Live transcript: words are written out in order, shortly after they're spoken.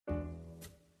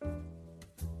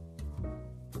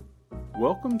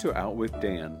Welcome to Out with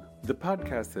Dan, the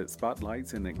podcast that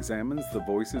spotlights and examines the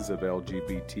voices of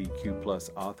LGBTQ+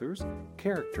 authors,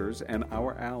 characters, and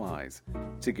our allies.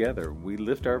 Together, we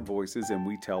lift our voices and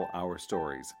we tell our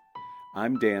stories.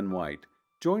 I'm Dan White.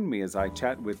 Join me as I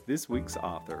chat with this week's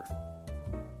author.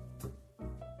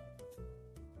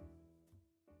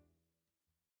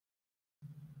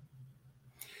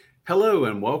 Hello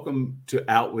and welcome to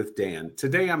Out with Dan.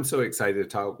 Today I'm so excited to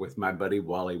talk with my buddy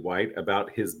Wally White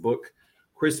about his book,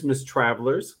 Christmas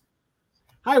Travelers.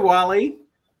 Hi, Wally.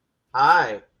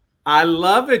 Hi. I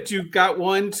love it. You've got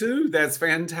one too. That's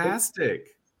fantastic.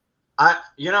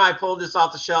 I pulled this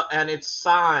off the shelf and it's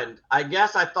signed. I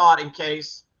guess I thought in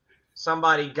case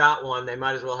somebody got one, they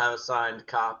might as well have a signed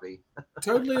copy.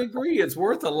 Totally agree. It's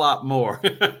worth a lot more.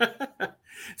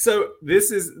 So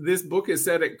this book is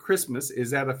set at Christmas. Is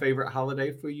that a favorite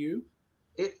holiday for you?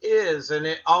 It is, and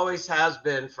it always has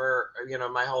been for,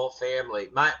 my whole family.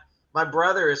 My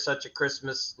brother is such a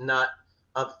Christmas nut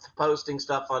of posting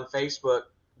stuff on Facebook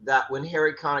that when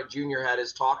Harry Connick Jr. had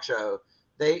his talk show,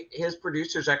 his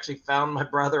producers actually found my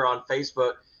brother on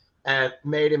Facebook and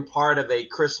made him part of a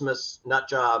Christmas nut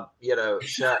job,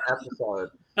 episode.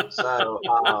 So,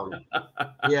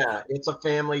 yeah, it's a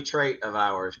family trait of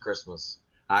ours, Christmas.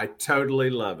 I totally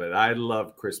love it. I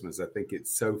love Christmas. I think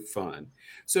it's so fun.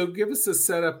 So give us a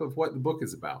setup of what the book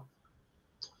is about.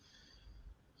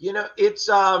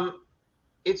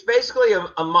 It's basically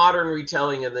a modern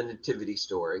retelling of the Nativity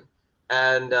story.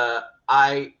 And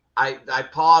I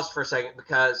paused for a second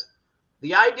because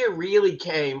the idea really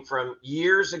came from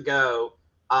years ago.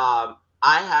 I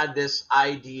had this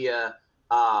idea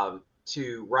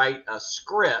to write a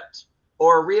script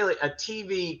or really a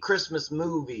TV Christmas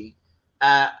movie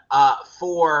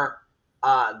for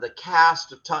the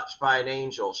cast of Touched by an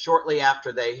Angel shortly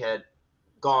after they had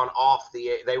gone off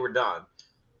they were done.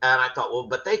 And I thought, well,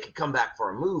 but they could come back for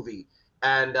a movie.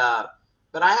 And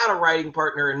but I had a writing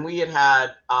partner and we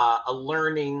had a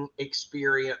learning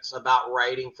experience about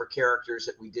writing for characters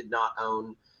that we did not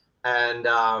own. And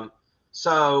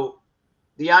so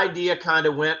the idea kind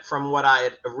of went from what I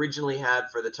had originally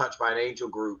had for the Touched by an Angel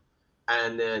group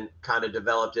and then kind of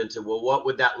developed into, well, what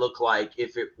would that look like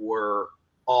if it were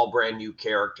all brand new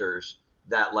characters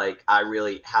that I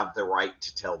really have the right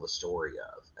to tell the story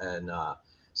of. And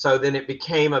so then it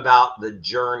became about the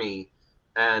journey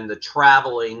and the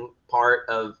traveling part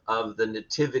of the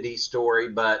Nativity story,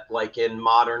 but in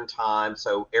modern times.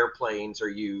 So airplanes are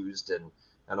used and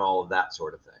all of that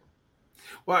sort of thing.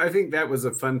 Well, I think that was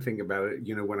a fun thing about it.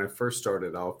 When I first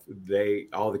started off,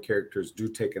 all the characters do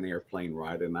take an airplane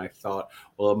ride. And I thought,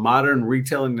 well, a modern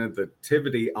retelling of the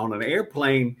Nativity on an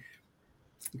airplane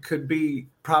could be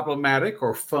problematic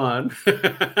or fun.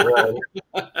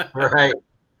 Right.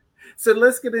 So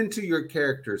let's get into your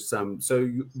characters some. So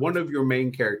one of your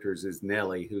main characters is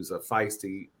Nellie, who's a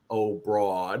feisty old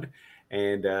broad.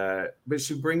 And but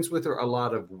she brings with her a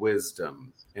lot of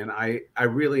wisdom. And I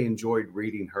really enjoyed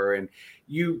reading her. And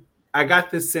I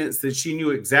got this sense that she knew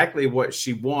exactly what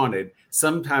she wanted.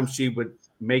 Sometimes she would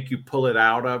make you pull it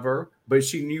out of her, but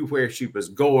she knew where she was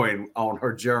going on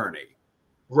her journey.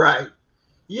 Right.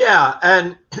 Yeah.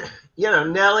 And,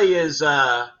 Nellie is,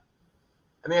 a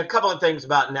couple of things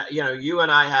about, you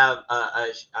and I have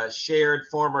a shared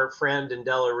former friend in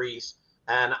Della Reese.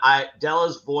 And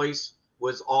Della's voice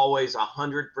was always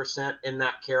 100% in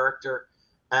that character.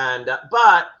 And,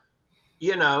 but,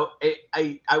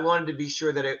 I wanted to be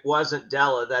sure that it wasn't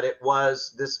Della, that it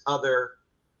was this other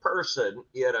person,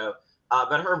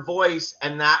 but her voice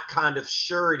and that kind of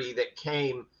surety that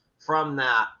came from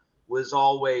that was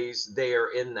always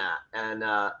there in that. And,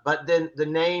 but then the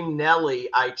name Nellie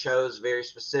I chose very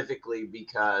specifically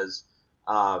because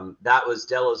that was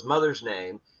Della's mother's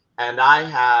name. And I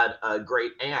had a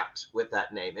great aunt with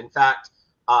that name. In fact,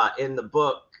 in the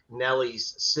book,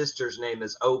 Nellie's sister's name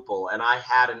is Opal, and I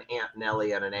had an Aunt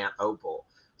Nellie and an Aunt Opal.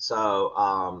 So,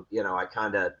 I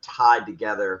kind of tied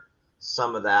together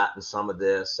some of that and some of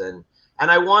this. And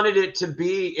I wanted it to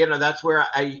be, that's where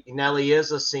Nellie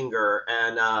is a singer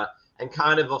and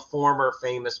kind of a former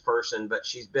famous person, but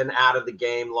she's been out of the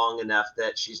game long enough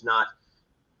that she's not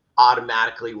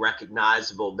automatically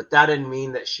recognizable. But that didn't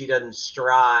mean that she doesn't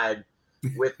stride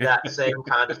with that same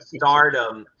kind of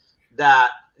stardom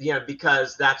that,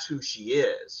 because that's who she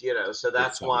is, so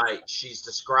that's why she's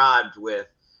described with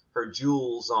her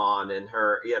jewels on and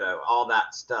her, all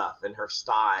that stuff and her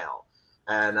style.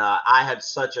 And I had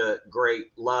such a great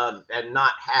love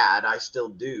I still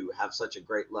do have such a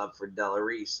great love for Della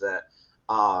Reese that,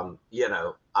 I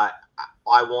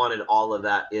wanted all of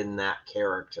that in that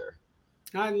character.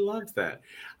 I love that.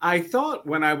 I thought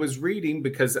when I was reading,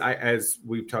 because as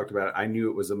we've talked about, I knew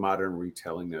it was a modern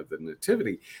retelling of the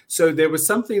Nativity. So there was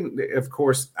something, of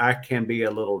course, I can be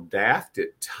a little daft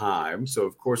at times. So,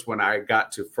 of course, when I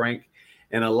got to Frank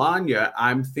and Alanya,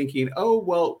 I'm thinking, oh,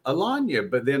 well, Alanya.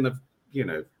 But then,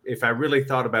 if I really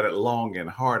thought about it long and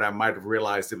hard, I might have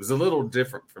realized it was a little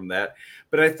different from that.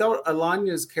 But I thought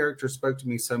Alanya's character spoke to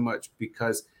me so much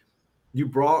because you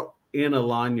brought in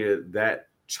Alanya that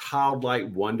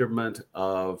childlike wonderment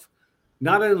of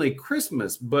not only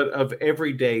Christmas, but of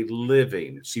everyday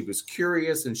living. She was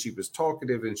curious and she was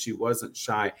talkative and she wasn't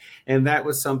shy. And that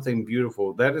was something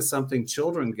beautiful. That is something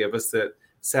children give us that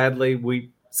sadly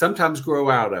we sometimes grow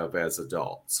out of as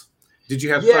adults. Did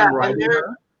you have fun writing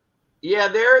her? Yeah,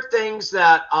 there are things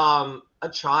that a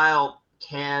child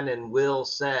can and will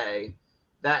say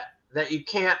that you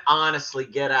can't honestly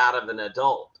get out of an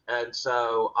adult. And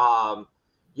so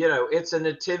it's a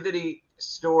nativity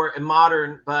story,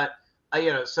 modern, but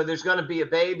so there's going to be a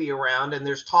baby around, and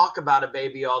there's talk about a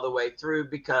baby all the way through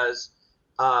because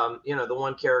the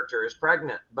one character is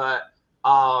pregnant, but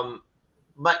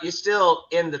you still,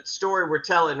 in the story we're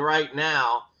telling right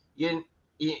now,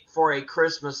 for a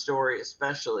Christmas story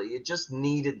especially, you just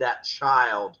needed that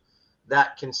child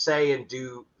that can say and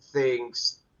do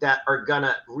things that are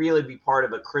gonna really be part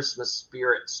of a Christmas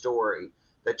spirit story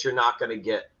that you're not going to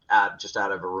get just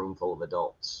out of a room full of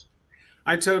adults.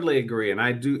 I totally agree. And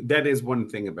I do. That is one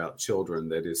thing about children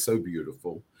that is so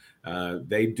beautiful.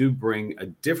 They do bring a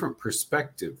different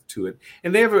perspective to it.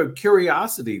 And they have a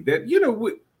curiosity that,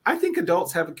 I think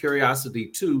adults have a curiosity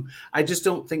too. I just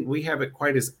don't think we have it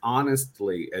quite as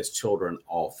honestly as children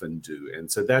often do.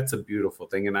 And so that's a beautiful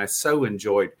thing. And I so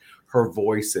enjoyed her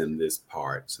voice in this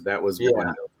part. So that was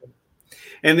wonderful.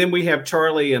 And then we have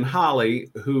Charlie and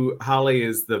Holly, who Holly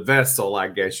is the vessel, I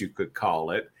guess you could call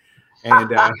it. And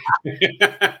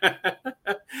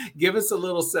give us a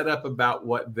little setup about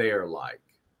what they're like.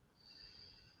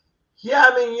 Yeah,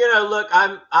 I mean, look,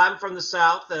 I'm from the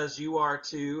South, as you are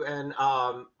too, and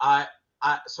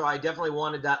so I definitely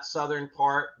wanted that Southern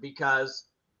part because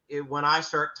when I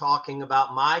start talking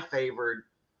about my favorite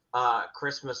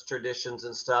Christmas traditions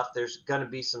and stuff, there's going to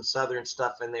be some Southern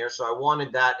stuff in there, so I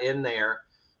wanted that in there.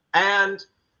 And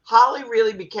Holly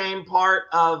really became part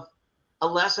of a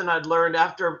lesson I'd learned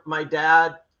after my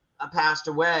dad passed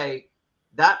away.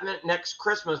 That meant next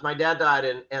Christmas, my dad died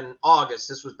in August.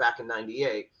 This was back in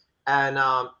 '98. And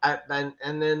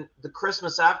then the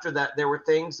Christmas after that, there were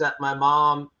things that my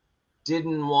mom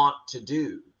didn't want to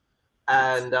do.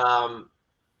 And I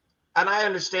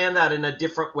understand that in a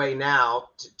different way now,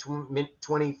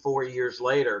 24 years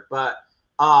later. But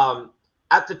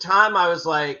at the time I was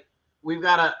like, we've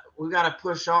got to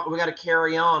push on. We got to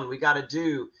carry on. We got to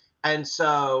do. And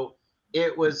so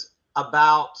it was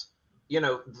about,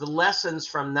 the lessons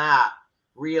from that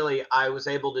really I was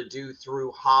able to do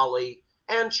through Holly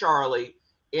and Charlie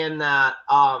in that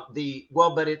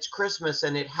but it's Christmas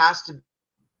and it has to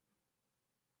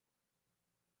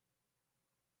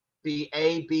be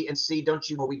A, B, and C. Don't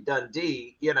you know we've done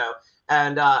D,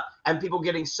 and people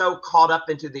getting so caught up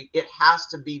into it has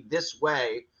to be this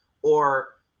way or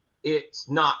it's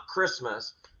not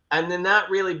Christmas. And then that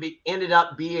really ended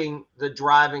up being the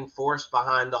driving force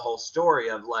behind the whole story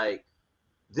of like,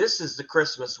 this is the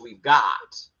Christmas we've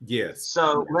got. Yes.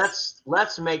 So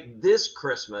let's make this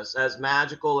Christmas as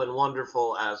magical and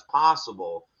wonderful as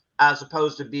possible, as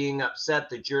opposed to being upset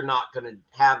that you're not going to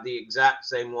have the exact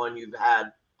same one you've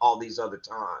had all these other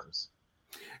times.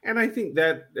 And I think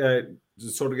that to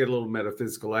sort of get a little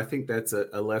metaphysical, I think that's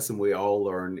a lesson we all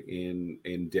learn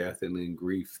in death and in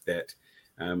grief, that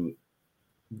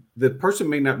the person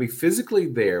may not be physically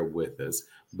there with us,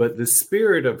 but the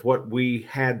spirit of what we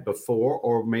had before,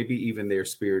 or maybe even their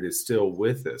spirit, is still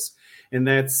with us. And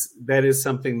that is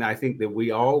something that I think that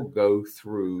we all go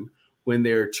through when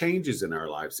there are changes in our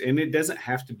lives. And it doesn't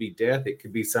have to be death. It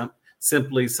could be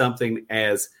simply something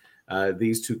as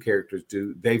these two characters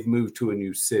do. They've moved to a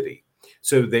new city.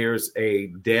 So there's a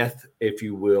death, if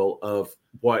you will, of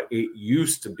what it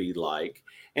used to be like.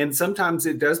 And sometimes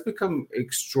it does become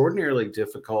extraordinarily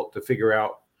difficult to figure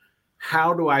out,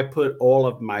 how do I put all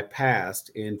of my past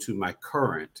into my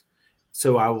current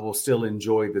so I will still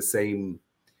enjoy the same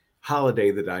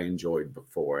holiday that I enjoyed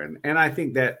before? And I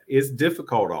think that is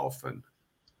difficult often.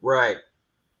 Right.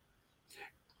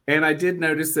 And I did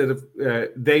notice that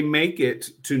if they make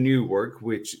it to Newark,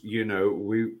 which, you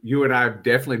and I have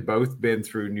definitely both been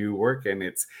through Newark, and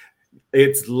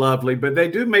it's lovely, but they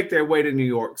do make their way to New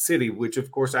York City, which, of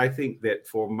course, I think that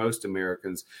for most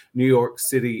Americans, New York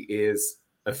City is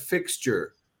a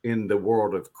fixture in the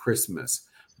world of Christmas.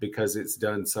 because it's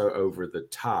done so over the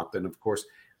top. And of course,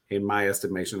 in my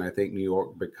estimation, I think New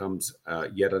York becomes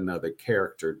yet another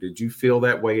character. Did you feel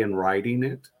that way in writing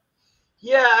it?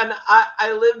 Yeah, and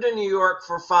I lived in New York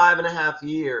for 5.5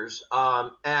 years,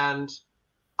 and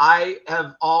I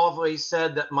have always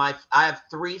said that I have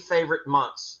three favorite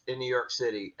months in New York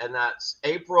City, and that's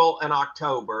April and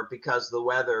October because the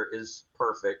weather is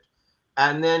perfect,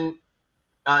 and then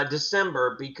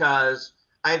December because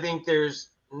I think there's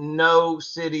no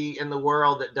city in the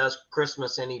world that does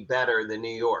Christmas any better than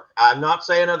New York. I'm not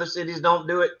saying other cities don't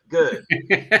do it good,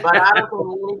 but I don't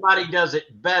think anybody does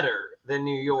it better than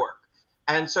New York.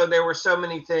 And so there were so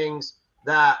many things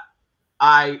that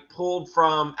I pulled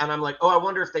from, and I'm like, oh, I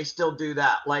wonder if they still do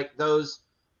that. Like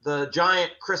the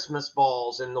giant Christmas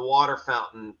balls in the water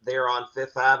fountain there on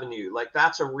Fifth Avenue. Like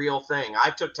that's a real thing.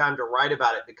 I took time to write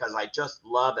about it because I just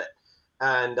love it.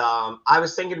 And I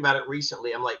was thinking about it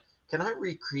recently. I'm like, can I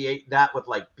recreate that with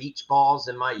like beach balls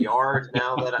in my yard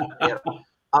now that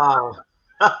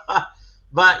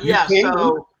but yeah,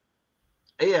 so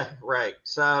yeah, right.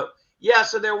 So yeah,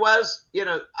 so there was,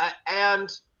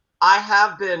 and I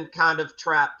have been kind of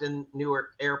trapped in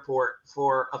Newark Airport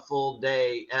for a full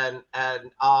day, and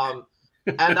I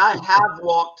have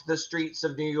walked the streets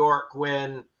of New York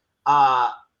when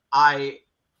I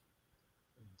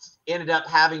ended up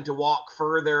having to walk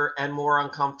further and more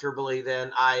uncomfortably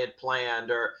than I had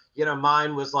planned, or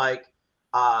mine was like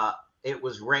it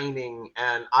was raining,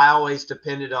 and I always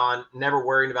depended on never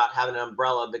worrying about having an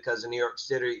umbrella because in New York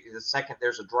City, the second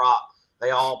there's a drop, they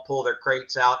all pull their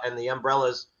crates out, and the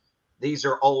umbrellas, these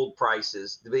are old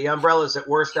prices. The umbrellas that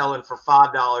were selling for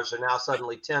 $5 are now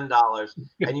suddenly $10,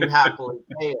 and you happily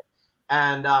pay it.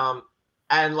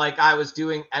 And like I was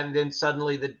doing, and then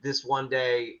suddenly this one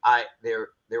day, there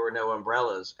were no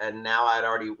umbrellas, and now I'd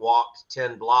already walked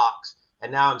 10 blocks,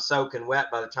 and now I'm soaking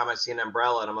wet by the time I see an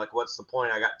umbrella, and I'm like, what's the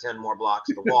point? I got 10 more blocks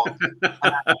to walk.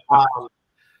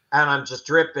 And I'm just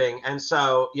dripping. And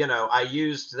so, I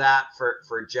used that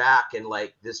for Jack and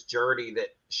like this journey that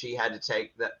she had to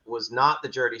take that was not the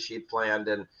journey she'd planned,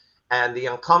 and the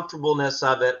uncomfortableness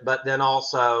of it, but then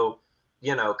also,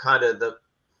 kind of the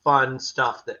fun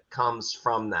stuff that comes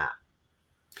from that.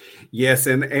 Yes,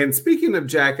 and speaking of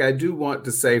Jack, I do want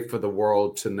to say for the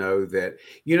world to know that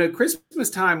Christmas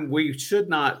time we should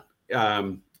not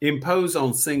impose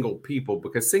on single people,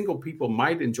 because single people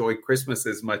might enjoy Christmas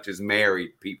as much as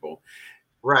married people.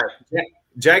 Right.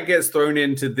 Jack gets thrown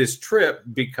into this trip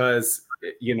because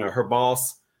her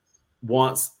boss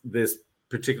wants this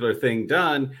particular thing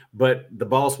done, but the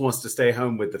boss wants to stay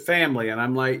home with the family, and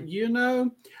I'm like,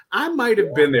 I might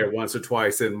have been there once or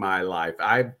twice in my life.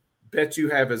 I bet you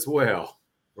have as well.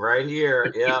 Right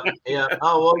here. Yeah. Yeah.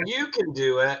 Oh, well, you can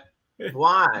do it.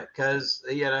 Why? Because,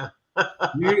 you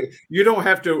don't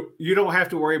have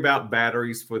to worry about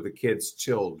batteries for the kids'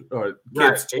 children or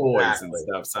kids' toys and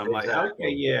stuff. So I'm like, okay,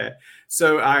 yeah.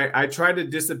 So I try to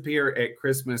disappear at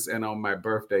Christmas and on my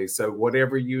birthday. So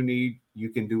whatever you need, you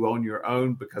can do on your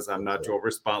own because I'm not your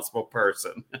responsible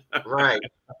person. Right.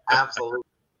 Absolutely.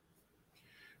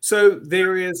 So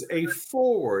there is a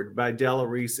foreword by Della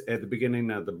Reese at the beginning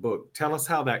of the book. Tell us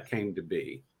how that came to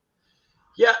be.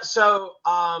 Yeah. So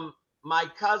my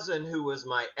cousin, who was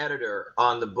my editor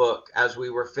on the book, as we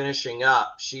were finishing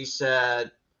up, she said,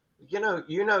 Della,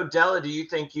 do you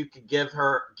think you could get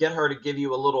her to give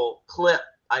you a little clip,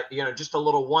 just a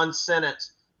little one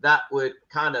sentence that would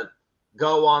kind of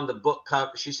go on the book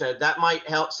cover? She said that might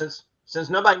help since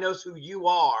nobody knows who you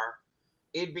are.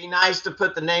 It'd be nice to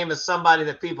put the name of somebody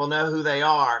that people know who they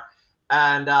are.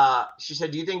 And she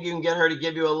said, do you think you can get her to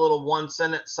give you a little one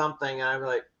sentence something? And I'm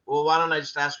like, well, why don't I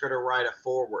just ask her to write a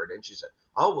foreword? And she said,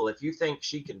 oh, well, if you think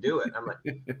she can do it. I'm like,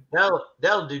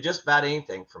 they'll do just about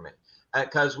anything for me,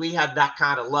 because we had that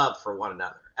kind of love for one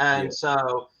another. And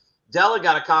so Della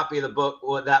got a copy of the book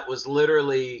that was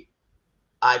literally,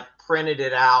 I printed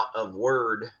it out of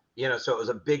Word, so it was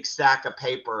a big stack of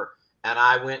paper. And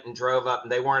I went and drove up,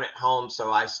 and they weren't at home,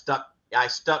 so I stuck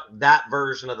that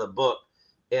version of the book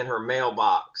in her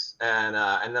mailbox, and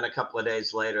then a couple of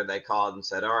days later, they called and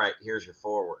said, "All right, here's your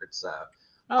foreword." So,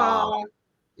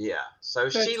 yeah. So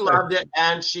she loved it,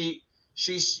 and she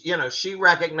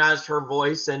recognized her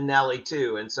voice in Nellie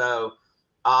too, and so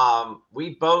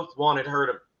we both wanted her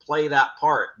to play that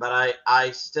part, but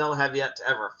I still have yet to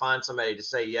ever find somebody to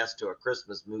say yes to a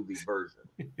Christmas movie version.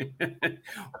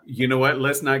 You know what?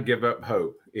 Let's not give up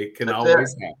hope. It can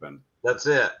always happen. That's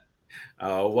it.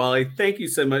 Wally, thank you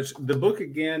so much. The book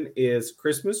again is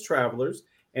Christmas Travelers,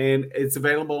 and it's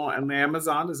available on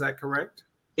Amazon. Is that correct?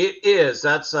 It is.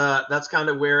 That's kind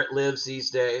of where it lives these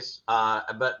days.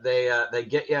 But they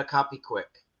get you a copy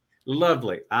quick.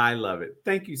 Lovely. I love it.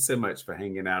 Thank you so much for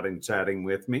hanging out and chatting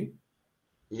with me.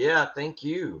 Yeah, thank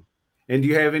you. And do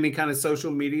you have any kind of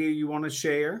social media you want to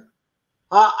share?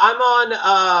 I'm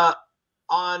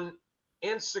on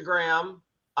Instagram.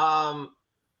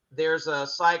 There's a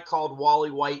site called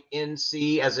Wally White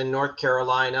NC, as in North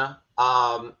Carolina.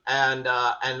 And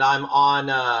I'm on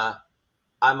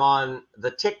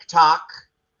the TikTok.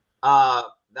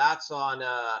 That's on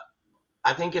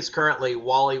I think it's currently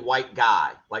Wally White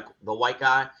Guy, like the white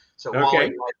guy. So Okay.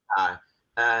 Wally White Guy.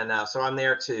 And so I'm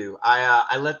there too.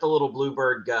 I let the little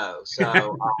bluebird go.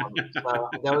 So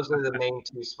those are the main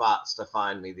two spots to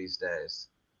find me these days.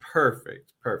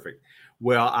 Perfect.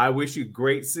 Well, I wish you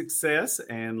great success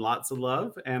and lots of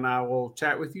love, and I will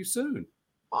chat with you soon.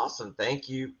 Awesome. Thank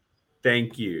you.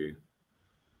 Thank you.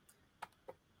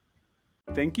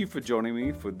 Thank you for joining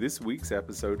me for this week's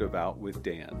episode of Out with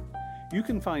Dan. You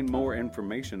can find more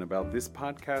information about this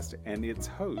podcast and its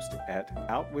host at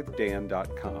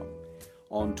outwithdan.com,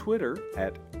 on Twitter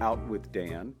at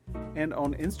outwithdan, and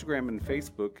on Instagram and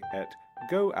Facebook at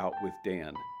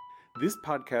GoOutWithDan. This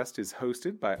podcast is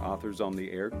hosted by Authors on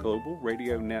the Air Global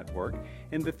Radio Network,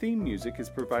 and the theme music is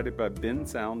provided by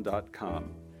bensound.com.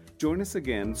 Join us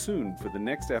again soon for the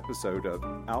next episode of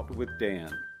Out with Dan.